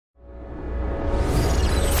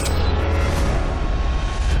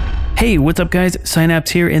Hey, what's up guys? Psynaps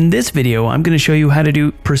here. In this video, I'm going to show you how to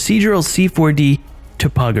do procedural C4D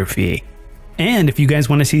topography. And if you guys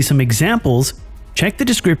want to see some examples, check the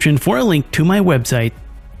description for a link to my website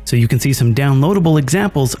so you can see some downloadable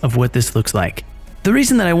examples of what this looks like. The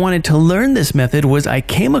reason that I wanted to learn this method was I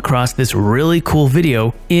came across this really cool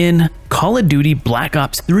video in Call of Duty Black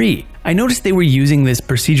Ops 3. I noticed they were using this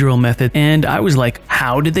procedural method and I was like,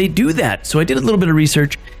 how did they do that? So I did a little bit of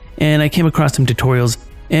research and I came across some tutorials.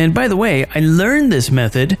 And by the way, I learned this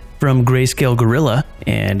method from Grayscale Gorilla,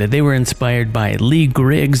 and they were inspired by Lee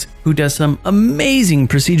Griggs, who does some amazing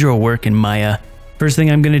procedural work in Maya. First thing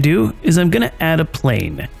I'm going to do is I'm going to add a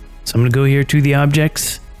plane. So I'm going to go here to the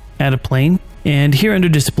objects, add a plane, and here under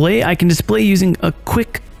display, I can display using a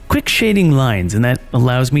quick shading lines, and that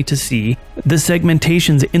allows me to see the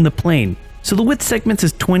segmentations in the plane. So the width segments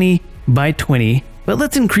is 20 by 20, but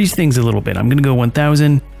let's increase things a little bit. I'm going to go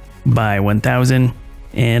 1000 by 1000.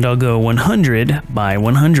 And I'll go 100 by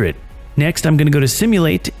 100. Next, I'm going to go to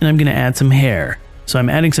simulate and I'm going to add some hair. So I'm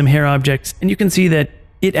adding some hair objects and you can see that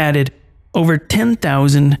it added over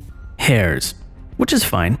 10,000 hairs, which is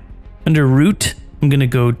fine. Under root, I'm going to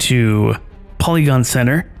go to polygon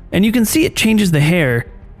center and you can see it changes the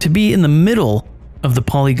hair to be in the middle of the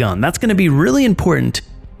polygon. That's going to be really important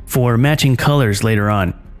for matching colors later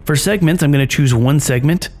on. For segments, I'm going to choose one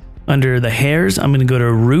segment. Under the hairs, I'm going to go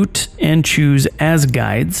to root and choose as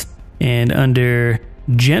guides. And under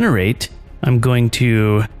generate, I'm going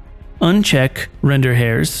to uncheck render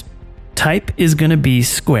hairs. Type is going to be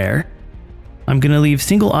square. I'm going to leave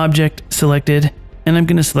single object selected and I'm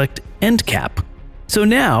going to select end cap. So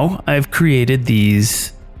now I've created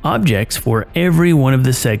these objects for every one of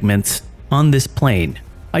the segments on this plane.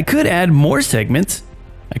 I could add more segments.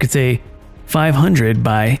 I could say 500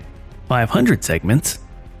 by 500 segments.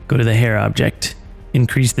 Go to the hair object,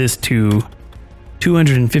 increase this to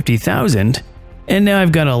 250,000, and now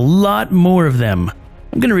I've got a lot more of them.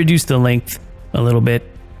 I'm going to reduce the length a little bit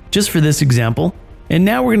just for this example, and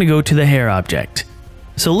now we're going to go to the hair object.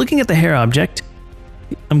 So looking at the hair object,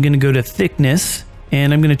 I'm going to go to thickness,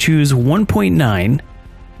 and I'm going to choose 1.9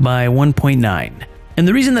 by 1.9. And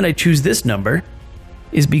the reason that I choose this number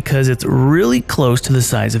is because it's really close to the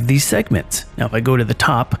size of these segments. Now if I go to the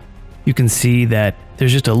top, you can see that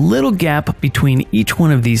there's just a little gap between each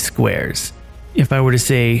one of these squares. If I were to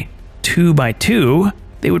say 2 by 2,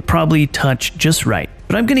 they would probably touch just right.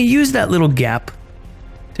 But I'm going to use that little gap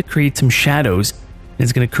to create some shadows.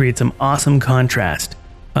 It's going to create some awesome contrast.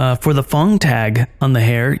 For the Fong tag on the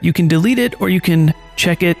hair, you can delete it or you can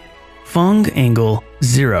check it Fong angle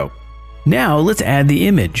 0. Now let's add the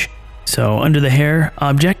image. So under the hair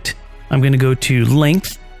object, I'm going to go to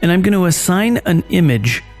length and I'm going to assign an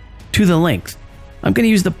image to the length. I'm going to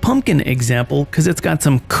use the pumpkin example because it's got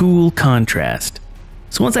some cool contrast.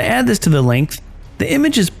 So once I add this to the length, the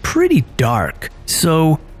image is pretty dark.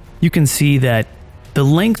 So you can see that the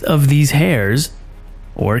length of these hairs,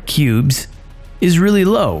 or cubes, is really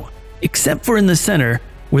low, except for in the center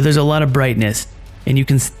where there's a lot of brightness and you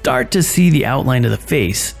can start to see the outline of the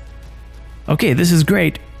face. Okay, this is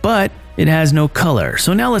great, but it has no color.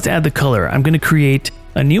 So now let's add the color. I'm going to create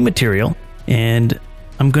a new material and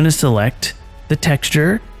I'm going to select the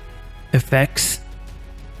texture, effects,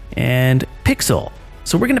 and pixel.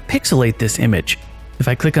 So we're going to pixelate this image. If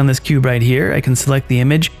I click on this cube right here, I can select the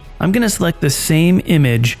image. I'm going to select the same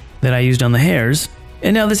image that I used on the hairs.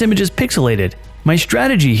 And now this image is pixelated. My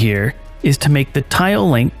strategy here is to make the tile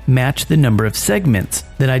length match the number of segments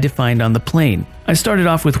that I defined on the plane. I started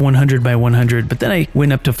off with 100 by 100, but then I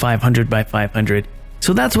went up to 500 by 500.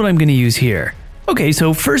 So that's what I'm going to use here. Okay,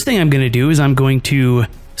 so first thing I'm going to do is I'm going to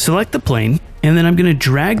select the plane and then I'm going to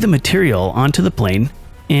drag the material onto the plane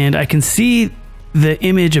and I can see the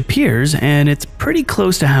image appears and it's pretty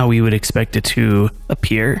close to how we would expect it to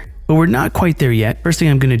appear, but we're not quite there yet. First thing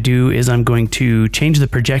I'm going to do is I'm going to change the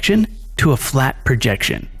projection to a flat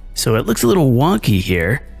projection. So it looks a little wonky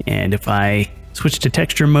here, and if I switch to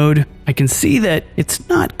texture mode, I can see that it's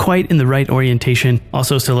not quite in the right orientation.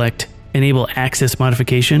 Also select enable axis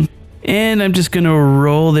modification. And I'm just going to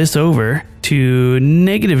roll this over to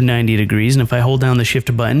 -90 degrees. And if I hold down the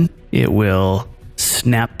shift button, it will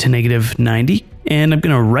snap to -90. And I'm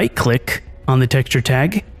going to right click on the texture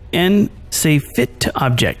tag and say fit to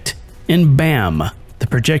object. And bam, the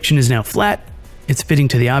projection is now flat. It's fitting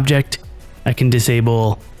to the object. I can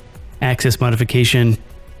disable axis modification,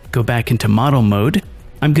 go back into model mode.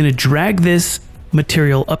 I'm going to drag this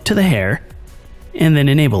material up to the hair and then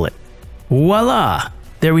enable it. Voila!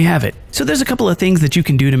 There we have it. So there's a couple of things that you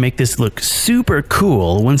can do to make this look super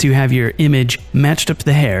cool once you have your image matched up to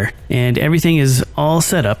the hair and everything is all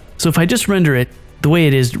set up. So if I just render it the way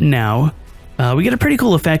it is now, we get a pretty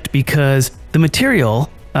cool effect because the material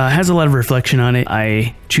has a lot of reflection on it.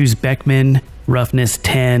 I choose Beckman, roughness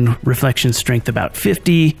 10, reflection strength about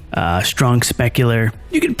 50, strong specular.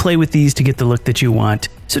 You can play with these to get the look that you want,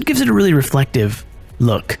 so it gives it a really reflective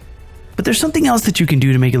look. But there's something else that you can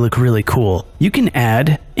do to make it look really cool. You can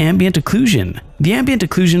add ambient occlusion. The ambient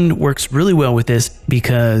occlusion works really well with this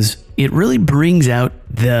because it really brings out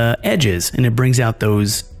the edges and it brings out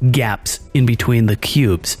those gaps in between the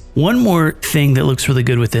cubes. One more thing that looks really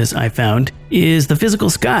good with this, I found, is the physical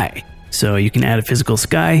sky. So you can add a physical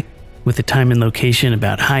sky with the time and location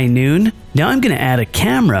about high noon. Now I'm going to add a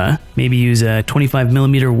camera, maybe use a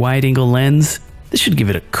 25mm wide angle lens. This should give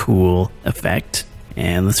it a cool effect.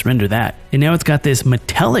 And let's render that. And now it's got this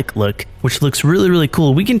metallic look, which looks really, really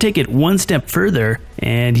cool. We can take it one step further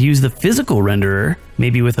and use the physical renderer,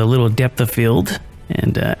 maybe with a little depth of field,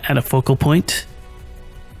 and add a focal point,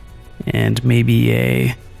 and maybe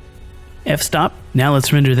a f-stop. Now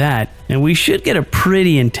let's render that, and we should get a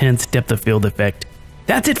pretty intense depth of field effect.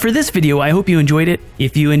 That's it for this video. I hope you enjoyed it.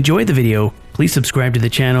 If you enjoyed the video, please subscribe to the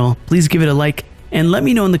channel, please give it a like, and let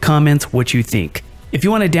me know in the comments what you think. If you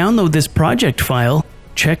want to download this project file,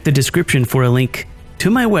 check the description for a link to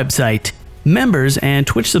my website. Members and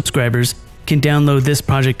Twitch subscribers can download this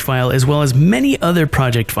project file as well as many other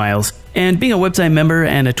project files. And being a website member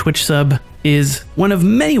and a Twitch sub is one of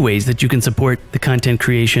many ways that you can support the content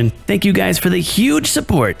creation. Thank you guys for the huge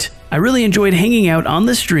support. I really enjoyed hanging out on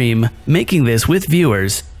the stream, making this with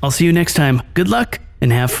viewers. I'll see you next time. Good luck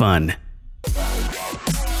and have fun.